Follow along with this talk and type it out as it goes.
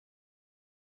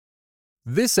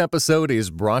This episode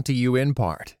is brought to you in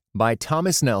part by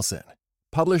Thomas Nelson,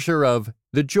 publisher of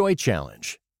The Joy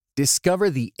Challenge.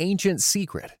 Discover the ancient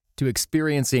secret to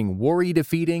experiencing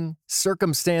worry-defeating,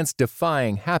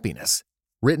 circumstance-defying happiness.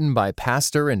 Written by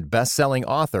pastor and best-selling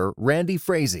author Randy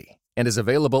Frazee, and is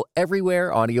available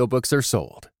everywhere audiobooks are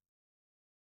sold.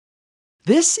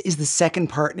 This is the second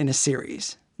part in a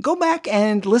series. Go back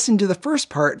and listen to the first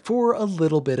part for a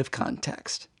little bit of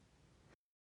context.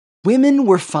 Women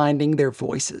were finding their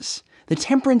voices. The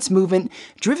temperance movement,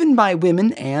 driven by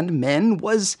women and men,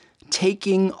 was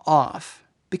taking off.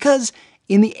 Because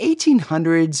in the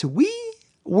 1800s, we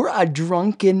were a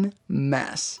drunken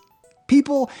mess.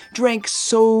 People drank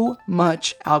so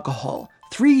much alcohol,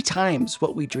 3 times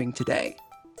what we drink today.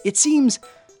 It seems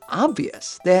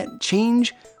obvious that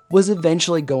change was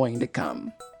eventually going to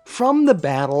come. From the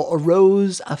battle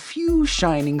arose a few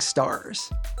shining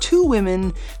stars. 2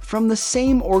 women from the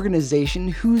same organization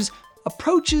whose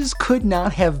approaches could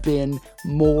not have been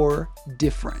more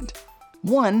different.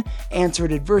 One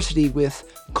answered adversity with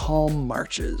calm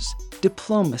marches,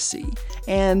 diplomacy,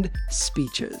 and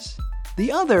speeches. The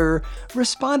other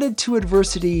responded to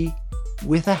adversity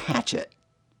with a hatchet.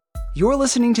 You're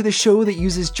listening to the show that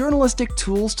uses journalistic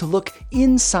tools to look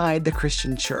inside the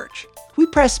Christian church. We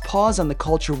press pause on the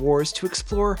culture wars to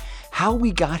explore how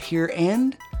we got here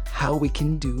and how we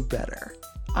can do better.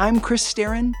 I'm Chris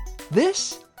Staron.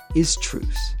 This is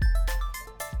Truce.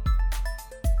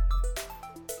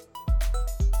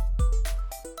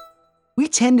 We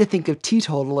tend to think of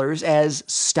teetotalers as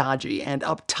stodgy and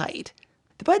uptight,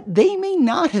 but they may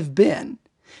not have been.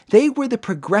 They were the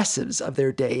progressives of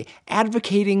their day,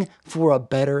 advocating for a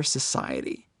better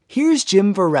society. Here's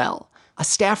Jim Varell, a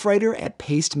staff writer at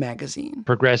Paste magazine.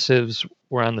 Progressives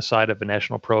were on the side of a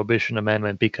national prohibition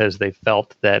amendment because they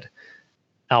felt that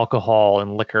alcohol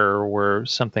and liquor were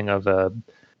something of a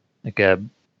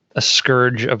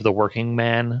scourge of the working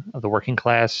man, of the working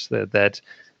class, that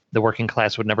the working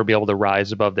class would never be able to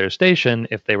rise above their station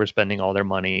if they were spending all their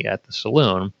money at the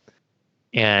saloon,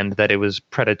 and that it was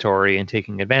predatory and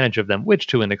taking advantage of them, which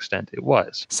to an extent it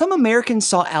was. Some Americans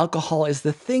saw alcohol as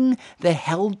the thing that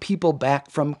held people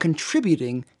back from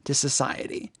contributing to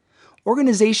society.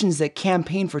 Organizations that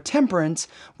campaigned for temperance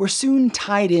were soon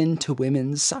tied into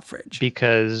women's suffrage.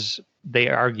 Because they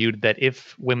argued that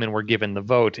if women were given the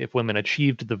vote, if women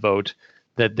achieved the vote,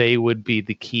 that they would be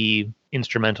the key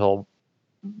instrumental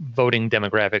voting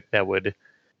demographic that would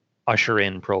usher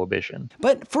in prohibition.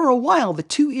 But for a while, the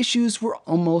two issues were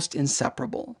almost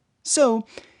inseparable. So,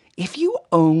 if you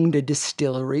owned a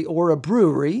distillery or a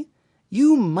brewery,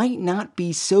 you might not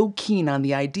be so keen on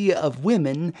the idea of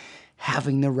women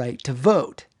having the right to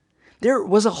vote. There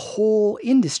was a whole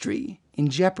industry in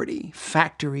jeopardy: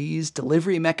 factories,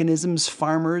 delivery mechanisms,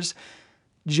 farmers,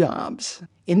 jobs.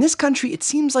 In this country, it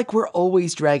seems like we're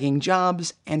always dragging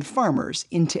jobs and farmers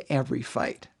into every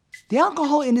fight. The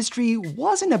alcohol industry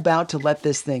wasn't about to let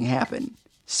this thing happen,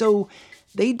 so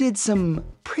they did some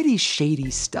pretty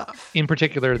shady stuff. In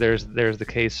particular, there's the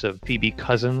case of Phoebe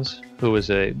Couzens, who was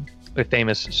a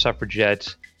famous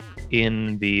suffragette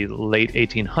in the late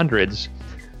 1800s,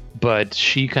 but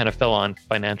she kind of fell on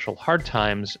financial hard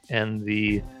times, and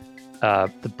the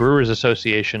Brewers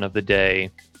Association of the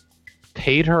day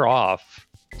paid her off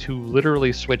to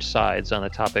literally switch sides on the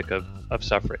topic of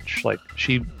suffrage. Like,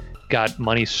 she got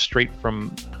money straight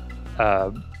from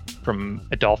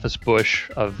Adolphus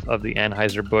Busch of the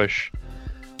Anheuser-Busch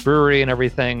brewery and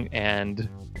everything, and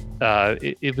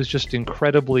it was just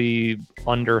incredibly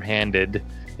underhanded.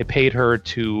 It paid her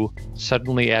to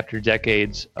suddenly, after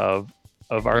decades of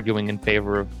arguing in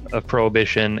favor of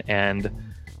prohibition and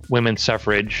women's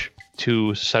suffrage,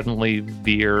 to suddenly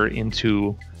veer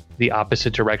into the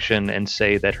opposite direction and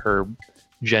say that her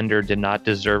gender did not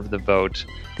deserve the vote.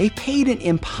 They paid an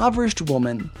impoverished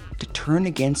woman to turn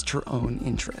against her own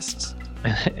interests.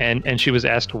 And she was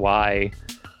asked why.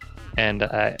 And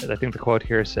I think the quote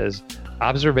here says,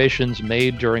 "Observations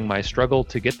made during my struggle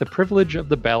to get the privilege of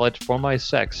the ballot for my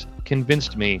sex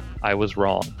convinced me I was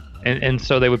wrong." And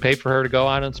so they would pay for her to go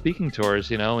out on speaking tours,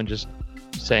 and just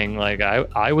saying, like,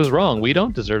 I was wrong. We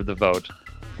don't deserve the vote.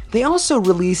 They also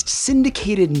released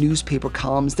syndicated newspaper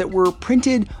columns that were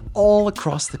printed all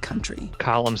across the country.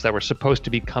 Columns that were supposed to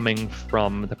be coming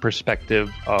from the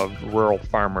perspective of rural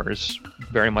farmers,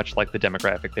 very much like the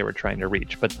demographic they were trying to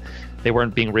reach. But they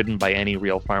weren't being written by any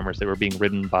real farmers. They were being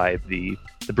written by the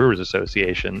Brewers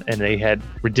Association. And they had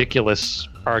ridiculous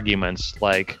arguments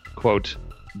like, quote,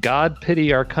 "God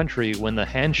pity our country when the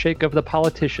handshake of the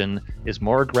politician is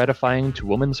more gratifying to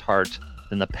woman's heart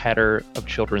than the patter of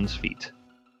children's feet."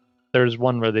 There's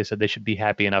one where they said they should be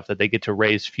happy enough that they get to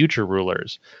raise future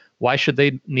rulers. Why should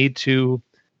they need to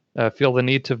feel the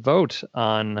need to vote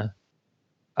on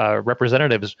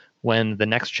representatives when the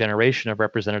next generation of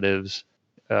representatives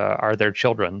are their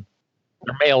children,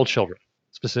 their male children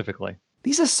specifically?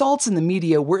 These assaults in the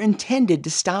media were intended to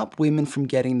stop women from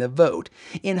getting the vote,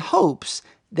 in hopes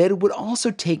that it would also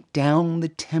take down the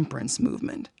temperance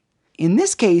movement. In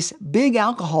this case, big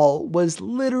alcohol was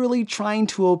literally trying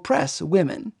to oppress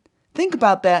women. Think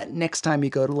about that next time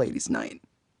you go to ladies' night.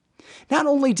 Not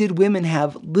only did women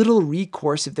have little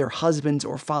recourse if their husbands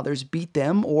or fathers beat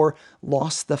them or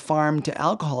lost the farm to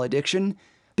alcohol addiction,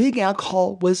 big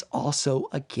alcohol was also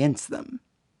against them.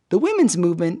 The women's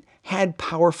movement had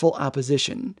powerful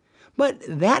opposition, but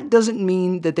that doesn't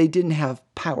mean that they didn't have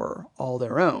power all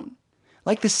their own.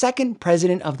 Like the second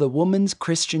president of the Women's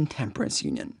Christian Temperance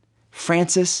Union,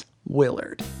 Frances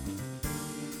Willard.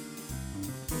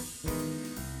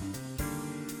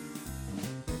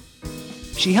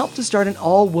 She helped to start an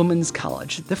all-women's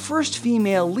college, the first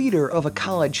female leader of a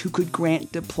college who could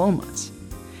grant diplomas.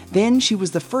 Then she was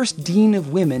the first dean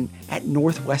of women at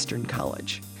Northwestern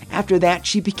College. After that,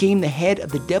 she became the head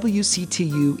of the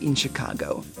WCTU in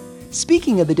Chicago.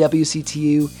 Speaking of the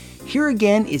WCTU, here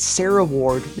again is Sarah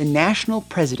Ward, the national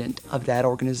president of that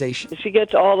organization. She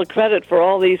gets all the credit for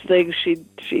all these things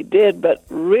she did, but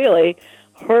really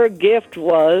her gift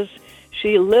was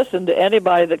she listened to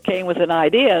anybody that came with an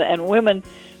idea, and women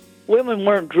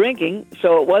weren't drinking,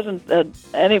 so it wasn't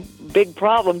any big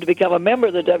problem to become a member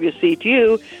of the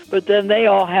WCTU, but then they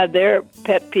all had their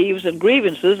pet peeves and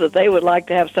grievances that they would like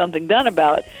to have something done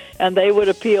about it, and they would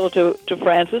appeal to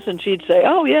Frances, and she'd say,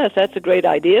 oh, yes, that's a great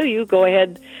idea. You go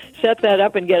ahead, set that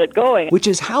up, and get it going. Which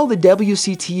is how the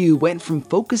WCTU went from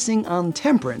focusing on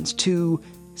temperance to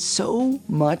so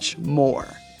much more,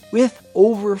 with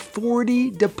over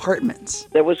 40 departments.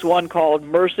 There was one called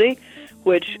Mercy,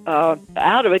 which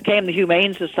out of it came the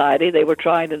Humane Society. They were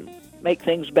trying to make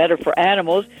things better for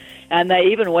animals, and they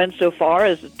even went so far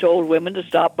as to told women to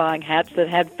stop buying hats that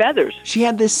had feathers. She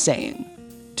had this saying,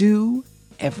 do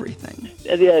everything.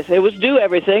 Yes, it was do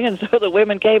everything, and so the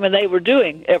women came and they were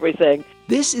doing everything.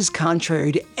 This is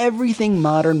contrary to everything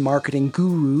modern marketing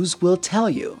gurus will tell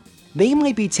you. They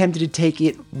might be tempted to take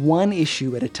it one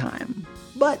issue at a time,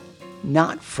 but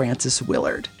not Frances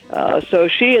Willard. So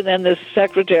she and then this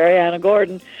secretary, Anna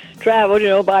Gordon,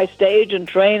 traveled, by stage and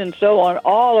train and so on,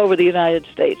 all over the United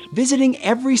States. Visiting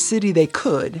every city they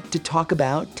could to talk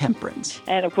about temperance.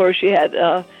 And of course she had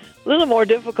a little more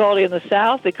difficulty in the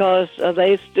South because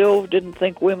they still didn't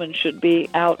think women should be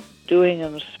out doing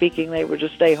and speaking. They were to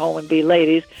stay home and be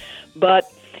ladies. But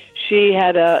she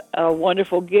had a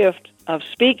wonderful gift of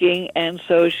speaking, and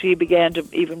so she began to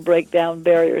even break down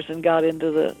barriers and got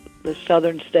into the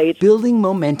southern states. Building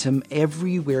momentum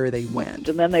everywhere they went.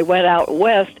 And then they went out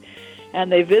west,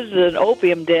 and they visited an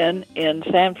opium den in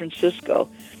San Francisco.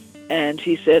 And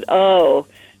she said,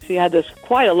 she had this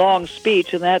quite a long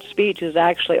speech, and that speech is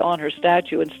actually on her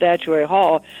statue in Statuary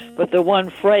Hall. But the one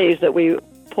phrase that we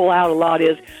pull out a lot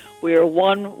is, we are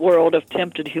one world of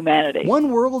tempted humanity.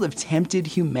 One world of tempted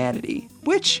humanity,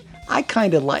 which I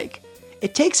kind of like.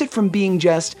 It takes it from being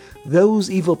just those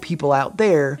evil people out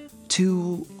there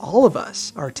to all of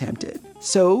us are tempted.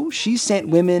 So she sent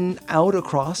women out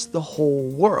across the whole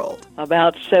world.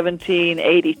 About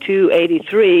 1782,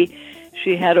 83,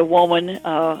 she had a woman,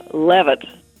 Levitt,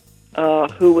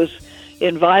 who was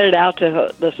invited out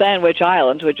to the Sandwich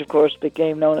Islands, which of course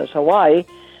became known as Hawaii,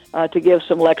 to give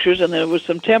some lectures, and there was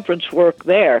some temperance work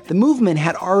there. The movement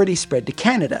had already spread to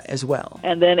Canada as well.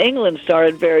 And then England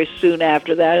started very soon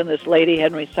after that, and this lady,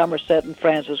 Henry Somerset, and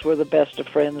Frances were the best of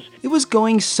friends. It was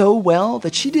going so well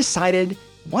that she decided,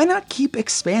 why not keep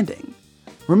expanding?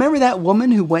 Remember that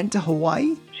woman who went to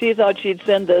Hawaii? She thought she'd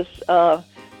send this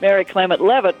Mary Clement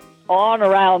Levitt on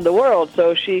around the world,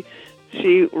 so she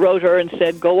wrote her and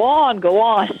said, go on.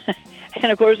 And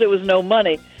of course, there was no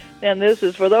money. And this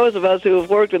is, for those of us who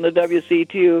have worked in the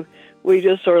WCTU, we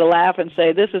just sort of laugh and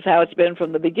say, this is how it's been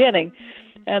from the beginning.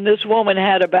 And this woman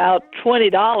had about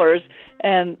 $20,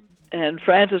 and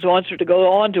Frances wants her to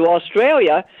go on to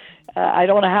Australia. I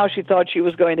don't know how she thought she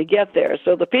was going to get there.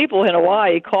 So the people in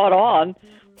Hawaii caught on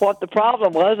what the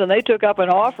problem was, and they took up an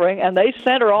offering, and they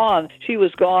sent her on. She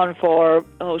was gone for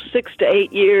 6 to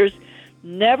 8 years,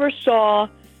 never saw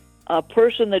a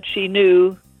person that she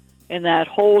knew in that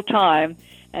whole time.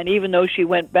 And even though she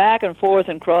went back and forth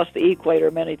and crossed the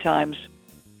equator many times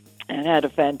and had a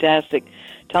fantastic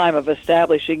time of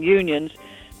establishing unions,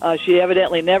 she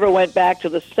evidently never went back to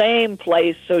the same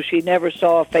place, so she never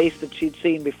saw a face that she'd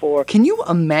seen before. Can you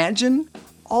imagine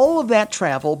all of that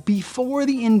travel before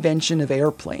the invention of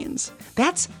airplanes.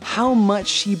 That's how much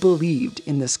she believed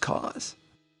in this cause.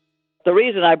 The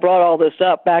reason I brought all this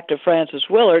up back to Frances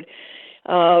Willard,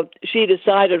 she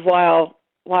decided while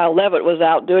Leavitt was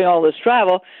out doing all this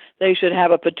travel, they should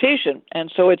have a petition.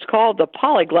 And so it's called the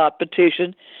Polyglot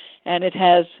Petition, and it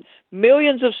has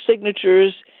millions of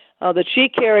signatures that she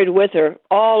carried with her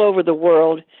all over the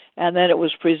world. And then it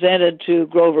was presented to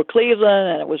Grover Cleveland,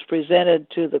 and it was presented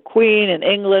to the Queen in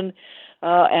England,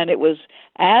 and it was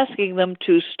asking them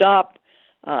to stop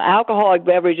alcoholic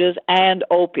beverages and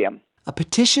opium. A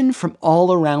petition from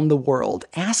all around the world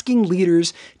asking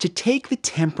leaders to take the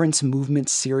temperance movement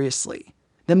seriously.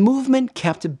 The movement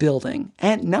kept building,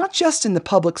 and not just in the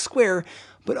public square,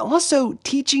 but also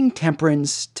teaching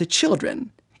temperance to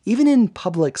children, even in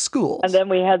public schools. And then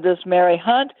we had this Mary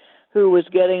Hunt, who was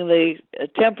getting the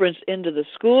temperance into the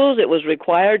schools. It was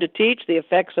required to teach the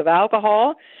effects of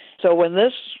alcohol. So when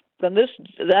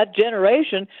that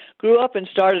generation grew up and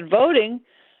started voting,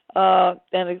 and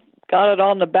it got it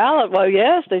on the ballot, well,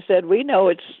 yes, they said, we know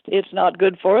it's not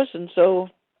good for us, and so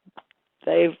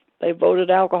they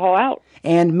voted alcohol out.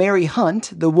 And Mary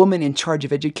Hunt, the woman in charge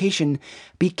of education,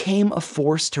 became a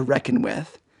force to reckon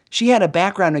with. She had a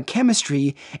background in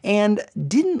chemistry and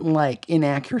didn't like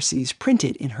inaccuracies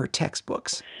printed in her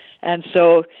textbooks. And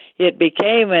so it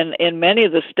became in many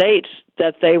of the states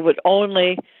that they would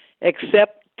only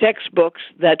accept textbooks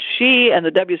that she and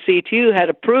the WCTU had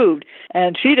approved.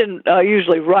 And she didn't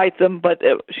usually write them, but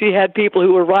she had people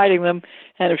who were writing them.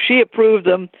 And if she approved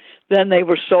them, then they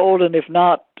were sold, and if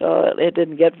not, it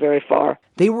didn't get very far.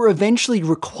 They were eventually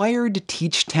required to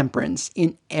teach temperance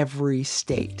in every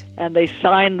state. And they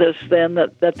signed this then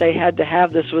that they had to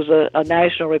have. This was a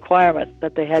national requirement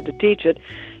that they had to teach it.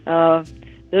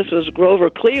 This was Grover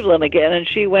Cleveland again, and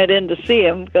she went in to see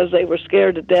him because they were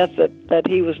scared to death that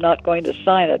he was not going to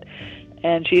sign it.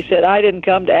 And she said, I didn't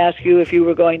come to ask you if you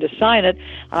were going to sign it.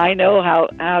 I know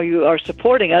how you are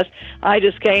supporting us. I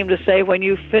just came to say, when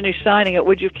you finish signing it,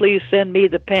 would you please send me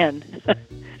the pen?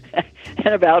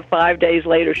 And about 5 days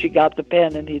later, she got the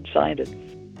pen and he'd signed it.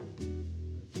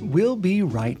 We'll be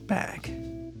right back.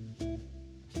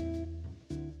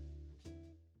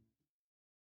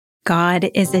 God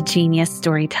is a genius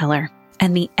storyteller,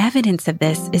 and the evidence of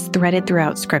this is threaded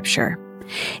throughout Scripture.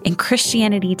 In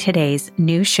Christianity Today's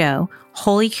new show,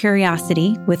 Holy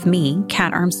Curiosity, with me,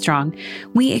 Kat Armstrong,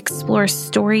 we explore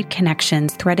storied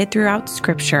connections threaded throughout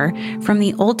Scripture from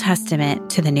the Old Testament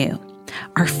to the New.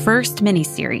 Our first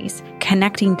mini-series,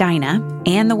 Connecting Dinah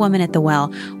and the Woman at the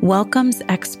Well, welcomes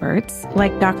experts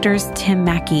like Doctors Tim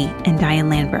Mackey and Diane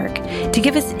Landberg to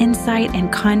give us insight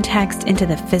and context into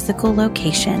the physical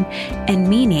location and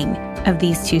meaning of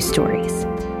these two stories.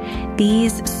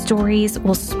 These stories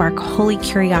will spark holy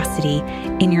curiosity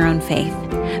in your own faith,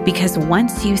 because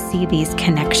once you see these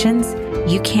connections,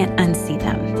 you can't unsee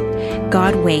them.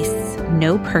 God wastes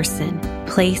no person,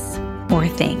 place, or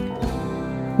thing.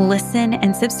 Listen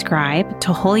and subscribe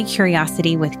to Holy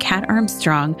Curiosity with Kat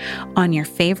Armstrong on your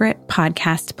favorite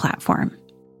podcast platform.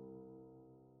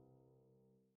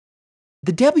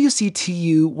 The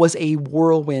WCTU was a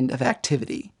whirlwind of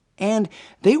activity, and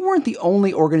they weren't the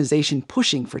only organization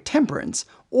pushing for temperance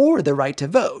or the right to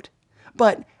vote.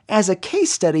 But as a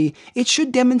case study, it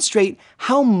should demonstrate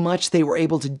how much they were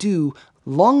able to do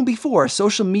long before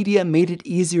social media made it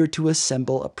easier to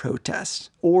assemble a protest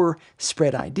or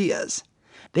spread ideas.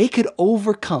 They could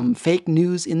overcome fake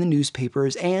news in the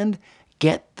newspapers and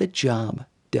get the job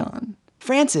done.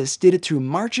 Frances did it through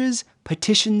marches,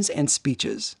 petitions, and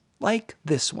speeches, like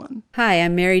this one. Hi,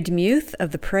 I'm Mary DeMuth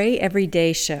of the Pray Every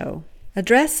Day show.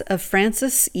 Address of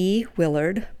Frances E.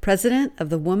 Willard, President of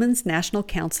the Women's National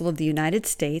Council of the United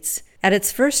States, at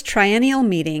its first triennial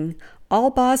meeting,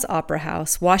 Allbaugh Opera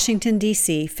House, Washington,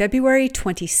 D.C., February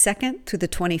 22nd through the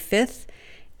 25th,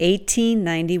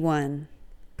 1891.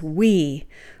 We,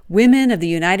 women of the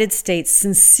United States,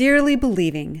 sincerely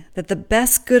believing that the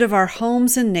best good of our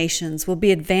homes and nations will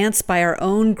be advanced by our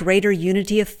own greater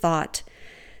unity of thought,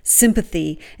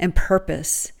 sympathy, and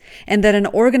purpose, and that an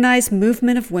organized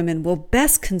movement of women will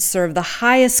best conserve the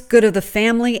highest good of the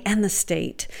family and the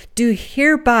state, do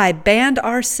hereby band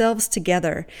ourselves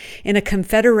together in a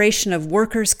confederation of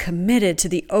workers committed to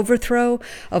the overthrow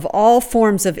of all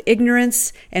forms of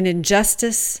ignorance and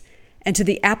injustice, and to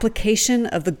the application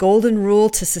of the golden rule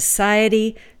to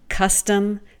society,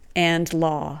 custom, and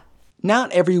law.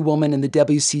 Not every woman in the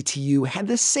WCTU had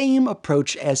the same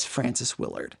approach as Frances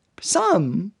Willard.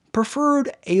 Some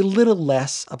preferred a little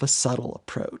less of a subtle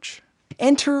approach.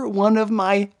 Enter one of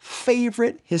my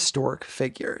favorite historic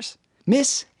figures,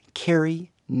 Miss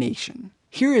Carrie Nation.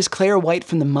 Here is Claire White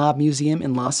from the Mob Museum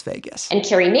in Las Vegas. And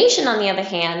Carrie Nation, on the other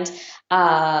hand,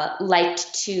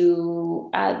 liked to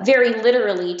very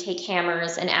literally take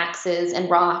hammers and axes and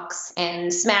rocks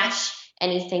and smash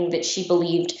anything that she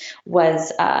believed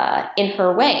was in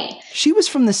her way. She was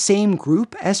from the same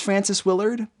group as Frances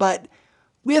Willard, but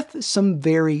with some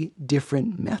very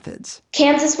different methods.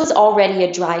 Kansas was already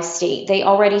a dry state. They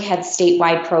already had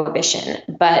statewide prohibition,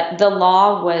 but the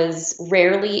law was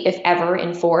rarely, if ever,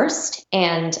 enforced.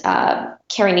 And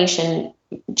Carrie Nation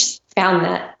just found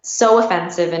that so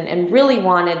offensive and really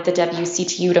wanted the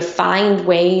WCTU to find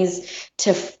ways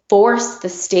to force the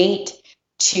state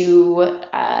to,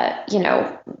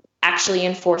 actually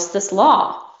enforce this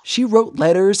law. She wrote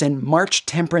letters and marched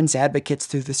temperance advocates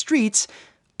through the streets,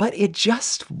 but it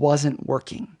just wasn't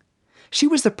working. She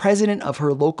was the president of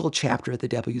her local chapter of the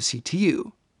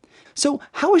WCTU. So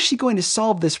how was she going to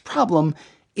solve this problem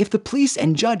if the police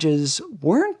and judges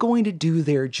weren't going to do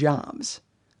their jobs?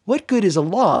 What good is a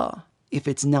law if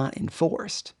it's not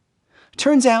enforced?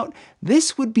 Turns out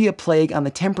this would be a plague on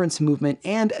the temperance movement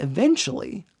and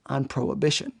eventually on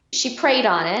prohibition. She prayed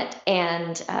on it,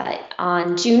 and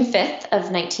on June 5th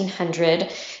of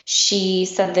 1900, she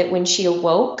said that when she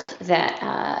awoke,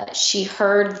 that she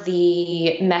heard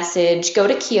the message, "Go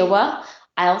to Kiowa,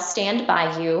 I'll stand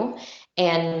by you."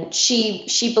 And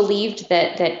she believed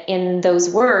that in those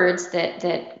words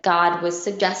that God was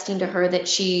suggesting to her that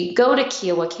she go to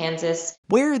Kiowa, Kansas,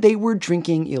 where they were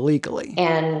drinking illegally,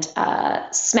 and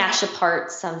smash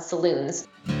apart some saloons.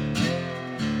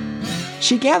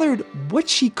 She gathered what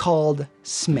she called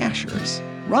smashers,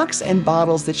 rocks and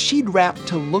bottles that she'd wrapped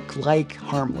to look like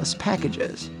harmless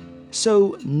packages,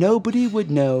 so nobody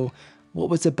would know what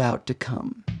was about to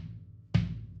come.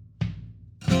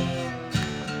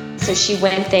 So she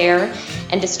went there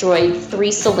and destroyed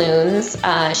 3 saloons.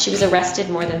 She was arrested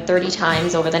more than 30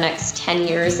 times over the next 10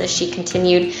 years as she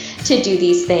continued to do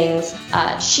these things.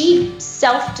 She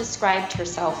self-described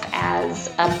herself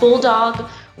as a bulldog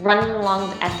running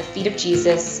along at the feet of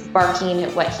Jesus, barking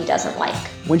at what he doesn't like.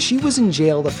 When she was in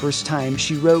jail the first time,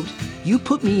 she wrote, "You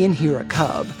put me in here a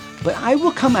cub, but I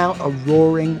will come out a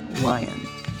roaring lion,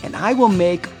 and I will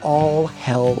make all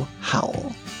hell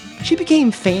howl." She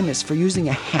became famous for using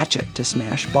a hatchet to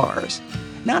smash bars.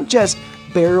 Not just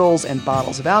barrels and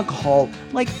bottles of alcohol,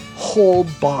 like whole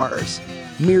bars,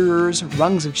 mirrors,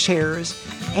 rungs of chairs,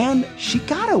 and she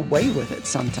got away with it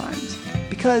sometimes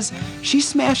because she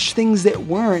smashed things that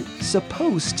weren't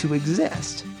supposed to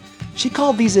exist. She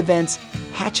called these events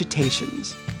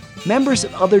hatchetations. Members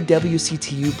of other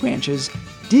WCTU branches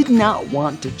did not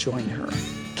want to join her.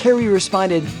 Carrie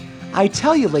responded, "I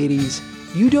tell you, ladies,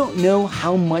 you don't know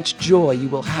how much joy you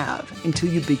will have until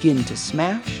you begin to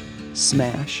smash,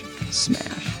 smash,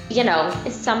 smash."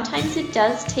 Sometimes it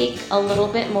does take a little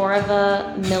bit more of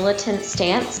a militant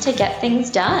stance to get things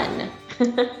done.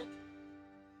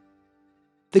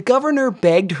 The governor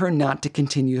begged her not to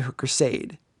continue her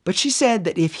crusade, but she said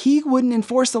that if he wouldn't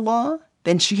enforce the law,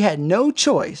 then she had no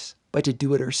choice but to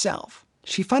do it herself.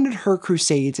 She funded her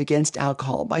crusades against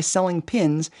alcohol by selling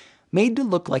pins made to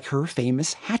look like her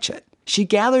famous hatchet. She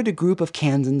gathered a group of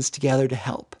Kansans together to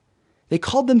help. They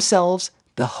called themselves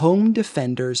the Home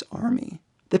Defenders Army.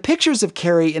 The pictures of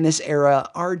Carrie in this era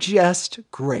are just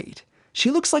great.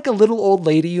 She looks like a little old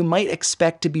lady you might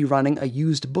expect to be running a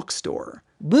used bookstore.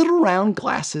 Little round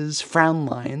glasses, frown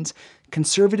lines,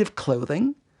 conservative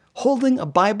clothing, holding a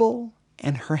Bible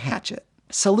and her hatchet.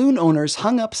 Saloon owners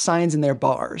hung up signs in their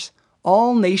bars,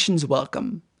 "All nations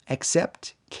welcome,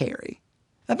 except Carrie."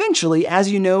 Eventually,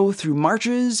 as you know, through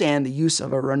marches and the use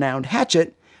of a renowned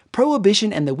hatchet,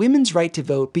 prohibition and the women's right to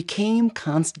vote became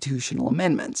constitutional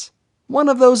amendments. One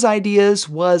of those ideas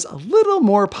was a little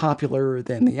more popular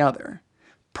than the other.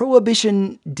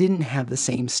 Prohibition didn't have the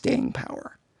same staying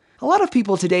power. A lot of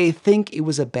people today think it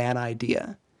was a bad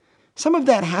idea. Some of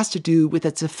that has to do with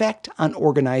its effect on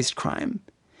organized crime.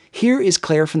 Here is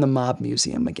Claire from the Mob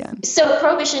Museum again. So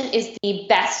prohibition is the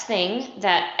best thing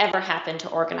that ever happened to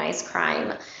organized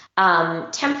crime.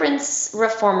 Temperance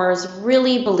reformers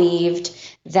really believed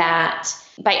that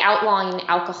by outlawing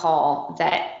alcohol,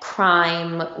 that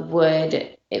crime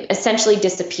would essentially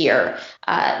disappear.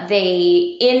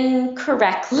 They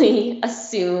incorrectly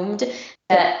assumed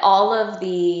that all of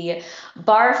the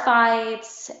bar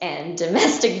fights and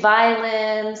domestic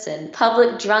violence and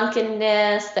public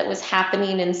drunkenness that was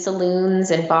happening in saloons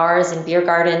and bars and beer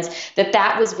gardens,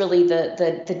 that was really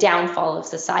the downfall of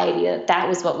society, that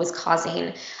was what was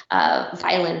causing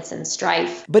violence and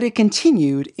strife. But it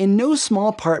continued in no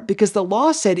small part because the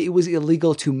law said it was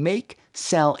illegal to make,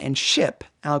 sell, and ship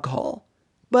alcohol,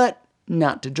 but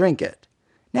not to drink it.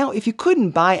 Now, if you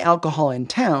couldn't buy alcohol in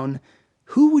town,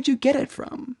 who would you get it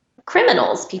from?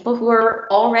 Criminals, people who are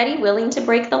already willing to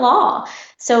break the law.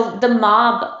 So the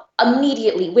mob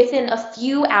immediately, within a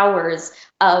few hours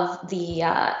of the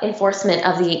enforcement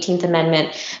of the 18th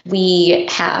Amendment, we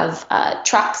have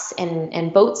trucks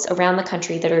and boats around the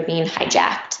country that are being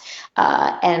hijacked.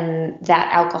 And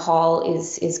that alcohol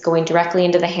is going directly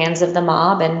into the hands of the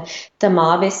mob, and the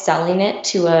mob is selling it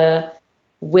to a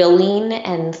willing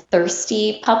and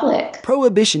thirsty public.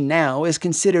 Prohibition now is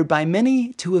considered by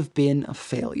many to have been a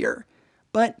failure.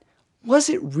 But was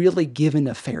it really given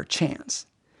a fair chance?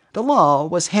 The law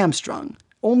was hamstrung,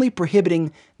 only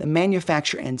prohibiting the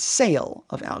manufacture and sale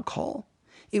of alcohol.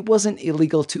 It wasn't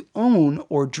illegal to own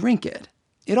or drink it.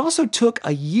 It also took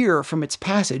a year from its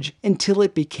passage until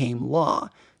it became law,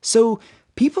 so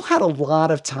people had a lot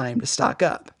of time to stock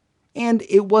up. And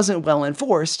it wasn't well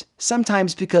enforced,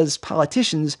 sometimes because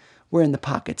politicians were in the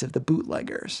pockets of the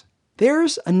bootleggers.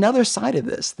 There's another side of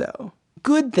this, though.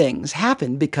 Good things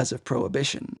happened because of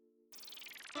Prohibition.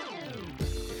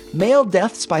 Male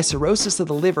deaths by cirrhosis of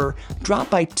the liver dropped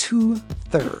by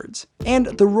 2/3. And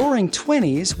the Roaring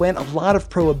 '20s, when a lot of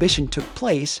Prohibition took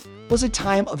place, was a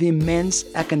time of immense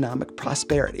economic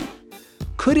prosperity.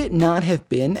 Could it not have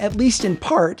been, at least in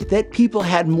part, that people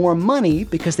had more money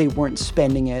because they weren't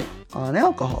spending it on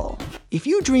alcohol? If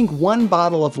you drink one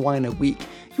bottle of wine a week,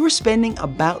 you're spending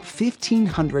about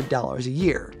 $1,500 a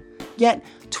year. Yet,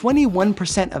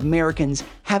 21% of Americans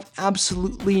have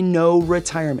absolutely no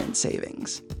retirement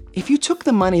savings. If you took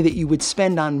the money that you would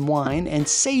spend on wine and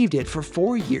saved it for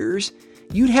 4 years,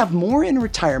 you'd have more in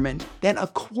retirement than a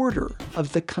quarter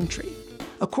of the country.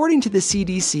 According to the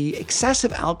CDC,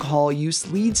 excessive alcohol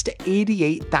use leads to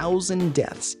 88,000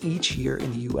 deaths each year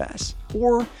in the US,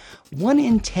 or 1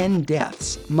 in 10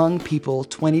 deaths among people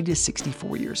 20 to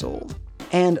 64 years old.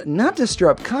 And not to stir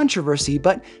up controversy,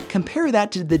 but compare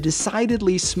that to the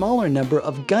decidedly smaller number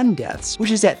of gun deaths,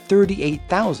 which is at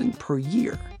 38,000 per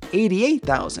year.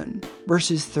 88,000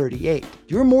 versus 38.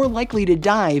 You're more likely to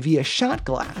die via shot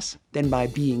glass than by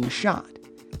being shot.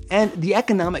 And the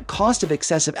economic cost of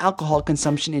excessive alcohol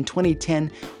consumption in 2010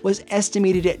 was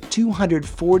estimated at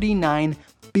 $249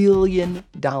 billion,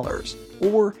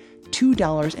 or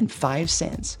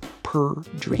 $2.05 per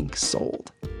drink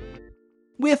sold.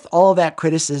 With all that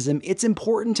criticism, it's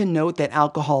important to note that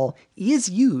alcohol is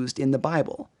used in the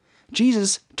Bible.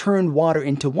 Jesus turned water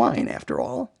into wine, after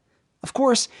all. Of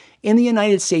course, in the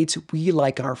United States, we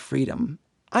like our freedom.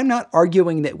 I'm not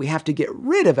arguing that we have to get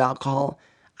rid of alcohol.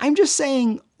 I'm just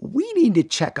saying we need to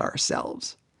check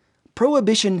ourselves.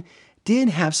 Prohibition did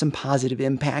have some positive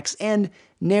impacts and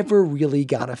never really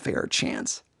got a fair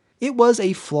chance. It was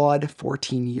a flawed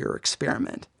 14-year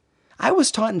experiment. I was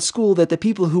taught in school that the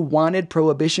people who wanted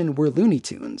Prohibition were Looney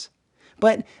Tunes.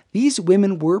 But these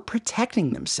women were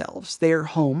protecting themselves, their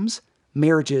homes,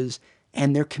 marriages,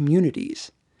 and their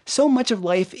communities. So much of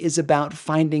life is about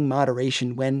finding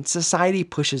moderation when society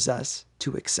pushes us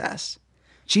to excess.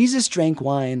 Jesus drank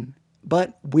wine,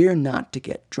 but we're not to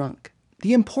get drunk.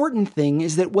 The important thing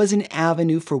is that it was an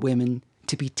avenue for women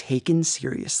to be taken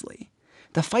seriously.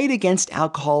 The fight against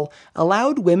alcohol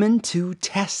allowed women to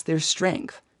test their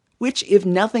strength, which, if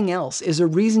nothing else, is a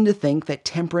reason to think that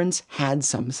temperance had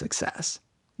some success.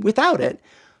 Without it,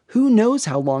 who knows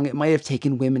how long it might have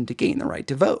taken women to gain the right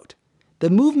to vote. The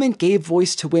movement gave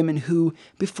voice to women who,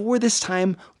 before this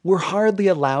time, were hardly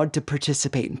allowed to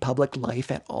participate in public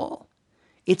life at all.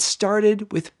 It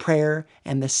started with prayer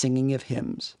and the singing of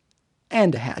hymns.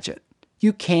 And a hatchet.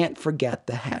 You can't forget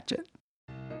the hatchet.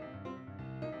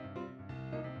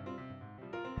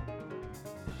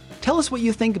 Tell us what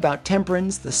you think about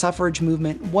temperance, the suffrage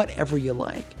movement, whatever you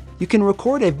like. You can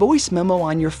record a voice memo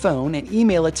on your phone and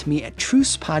email it to me at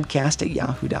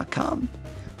trucepodcast@yahoo.com.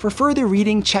 For further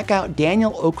reading, check out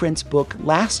Daniel Okrent's book,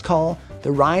 Last Call,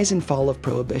 The Rise and Fall of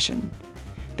Prohibition.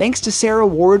 Thanks to Sarah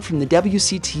Ward from the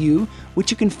WCTU,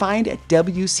 which you can find at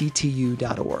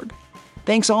wctu.org.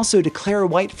 Thanks also to Claire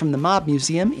White from the Mob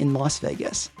Museum in Las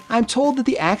Vegas. I'm told that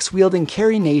the axe-wielding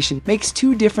Carrie Nation makes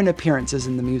 2 different appearances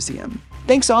in the museum.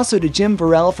 Thanks also to Jim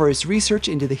Burrell for his research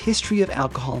into the history of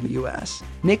alcohol in the U.S.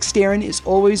 Nick Starin is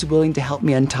always willing to help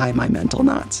me untie my mental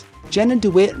knots. Jenna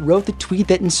DeWitt wrote the tweet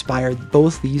that inspired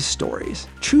both these stories.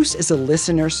 Truce is a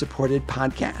listener-supported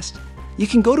podcast. You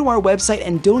can go to our website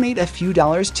and donate a few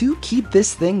dollars to keep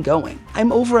this thing going.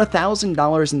 I'm over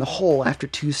 $1,000 in the hole after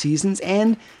 2 seasons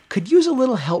and could use a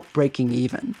little help breaking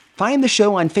even. Find the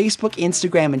show on Facebook,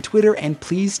 Instagram, and Twitter, and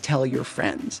please tell your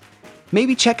friends.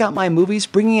 Maybe check out my movies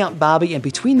Bringing Out Bobby and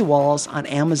Between the Walls on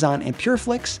Amazon and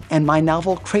PureFlix, and my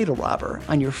novel Cradle Robber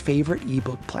on your favorite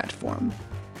ebook platform.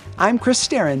 I'm Chris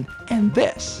Staron, and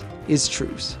this is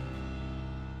Truce.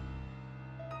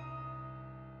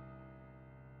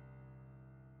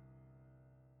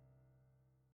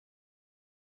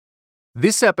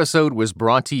 This episode was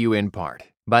brought to you in part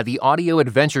by the audio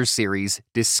adventure series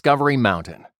Discovery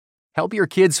Mountain. Help your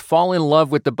kids fall in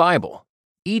love with the Bible.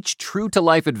 Each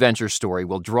true-to-life adventure story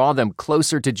will draw them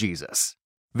closer to Jesus.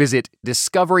 Visit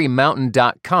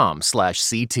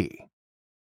discoverymountain.com/CT.